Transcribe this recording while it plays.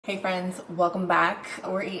Hey friends, welcome back.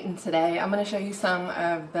 We're eating today. I'm going to show you some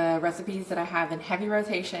of the recipes that I have in heavy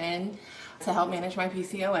rotation to help manage my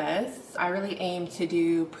PCOS. I really aim to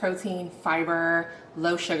do protein, fiber,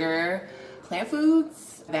 low sugar, plant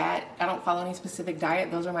foods that I don't follow any specific diet.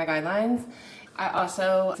 Those are my guidelines. I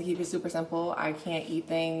also, to keep it super simple, I can't eat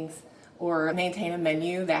things or maintain a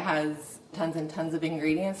menu that has tons and tons of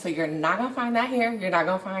ingredients. So you're not going to find that here. You're not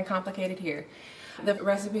going to find complicated here. The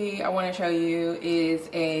recipe I want to show you is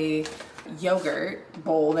a yogurt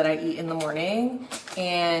bowl that I eat in the morning,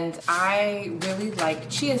 and I really like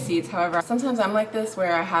chia seeds. However, sometimes I'm like this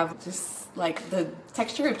where I have just like the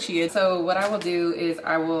texture of chia. So what I will do is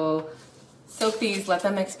I will soak these, let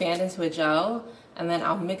them expand into a gel, and then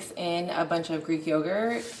I'll mix in a bunch of Greek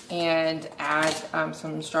yogurt and add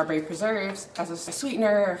some strawberry preserves as a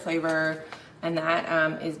sweetener or flavor. And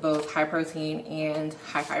that is both high protein and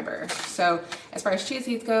high fiber. So as far as chia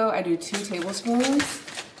seeds go, I do 2 tablespoons.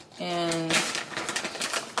 And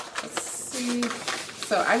let's see.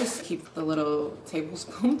 So I just keep the little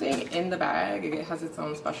tablespoon thing in the bag. It has its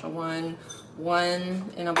own special one.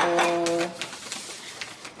 1 in a bowl.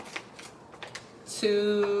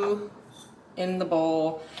 2 in the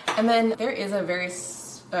bowl. And then there is a very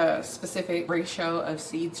specific ratio of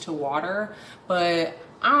seeds to water, but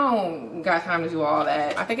I don't got time to do all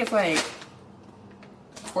that. I think it's like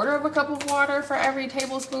 1/4 cup of water for every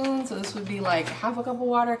tablespoon. So this would be like 1/2 cup of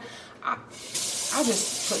water. I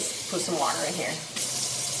just put some water in here.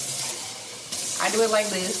 I do it like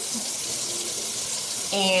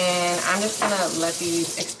this. And I'm just gonna let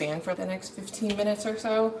these expand for the next 15 minutes or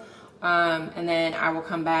so. And then I will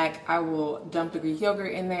come back, I will dump the Greek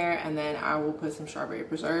yogurt in there, and then I will put some strawberry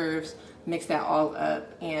preserves, mix that all up.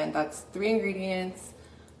 And that's 3 ingredients.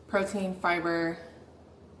 Protein, fiber,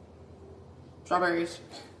 strawberries.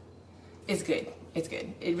 It's good. It's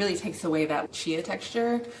good. It really takes away that chia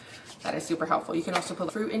texture. That is super helpful. You can also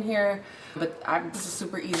put fruit in here, but this is a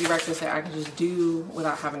super easy breakfast that I can just do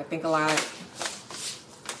without having to think a lot.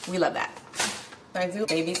 We love that. I do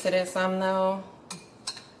babysit it some though.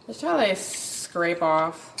 Just try to like scrape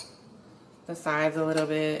off the sides a little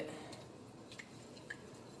bit.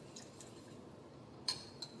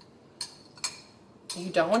 You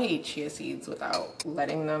don't want to eat chia seeds without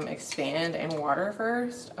letting them expand in water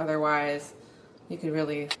first. Otherwise, you could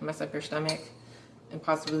really mess up your stomach and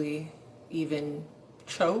possibly even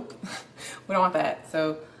choke. We don't want that.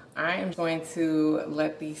 So I am going to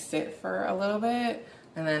let these sit for a little bit,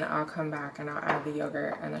 and then I'll come back and I'll add the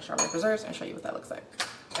yogurt and the strawberry preserves and show you what that looks like.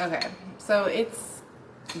 Okay, so it's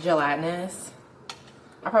gelatinous.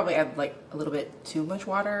 I probably add like a little bit too much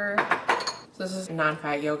water. So this is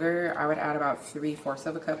non-fat yogurt. I would add about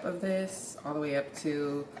 3/4 cup of this, all the way up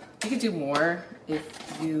to, you could do more if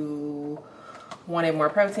you wanted more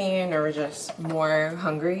protein or were just more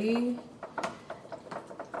hungry.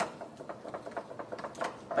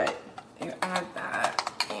 But you add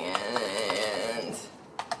that, and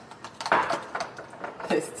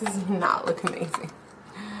this does not look amazing.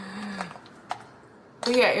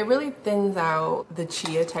 But yeah, it really thins out the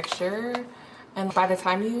chia texture. And by the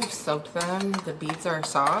time you've soaked them, the beads are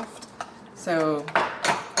soft. So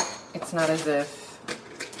it's not as if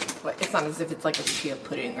it's like a chia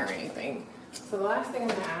pudding or anything. So the last thing I'm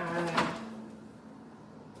gonna add,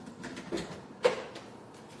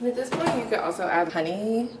 and at this point you could also add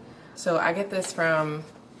honey. So I get this from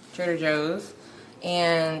Trader Joe's,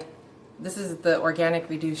 and this is the organic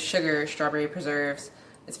reduced sugar strawberry preserves.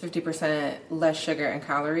 It's 50% less sugar and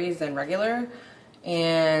calories than regular.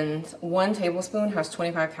 And 1 tablespoon has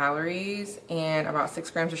 25 calories and about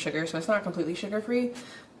 6 grams of sugar, so it's not completely sugar-free,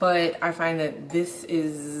 but I find that this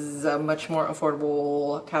is a much more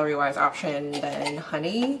affordable calorie-wise option than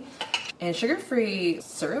honey. And sugar-free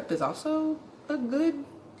syrup is also a good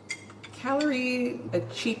calorie, a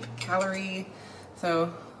cheap calorie.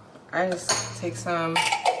 So I just take some,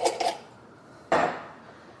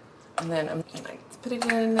 and then I'm gonna put it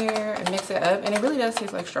in there and mix it up, and it really does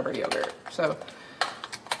taste like strawberry yogurt. So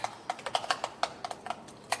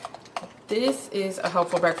this is a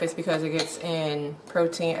helpful breakfast because it gets in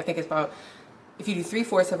protein. I think it's about, if you do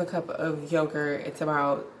 3/4 cup of yogurt, it's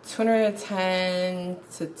about 210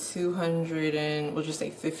 to 200 and we'll just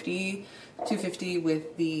say 250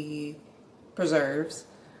 with the preserves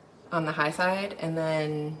on the high side, and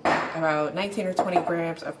then about 19 or 20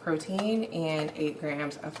 grams of protein and 8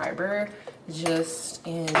 grams of fiber just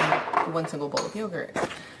in 1 single bowl of yogurt.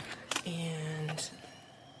 And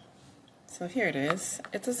so here it is.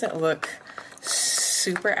 It doesn't look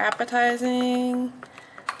super appetizing,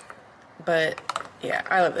 but yeah,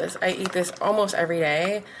 I love this. I eat this almost every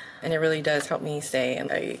day, and it really does help me stay in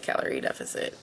a calorie deficit.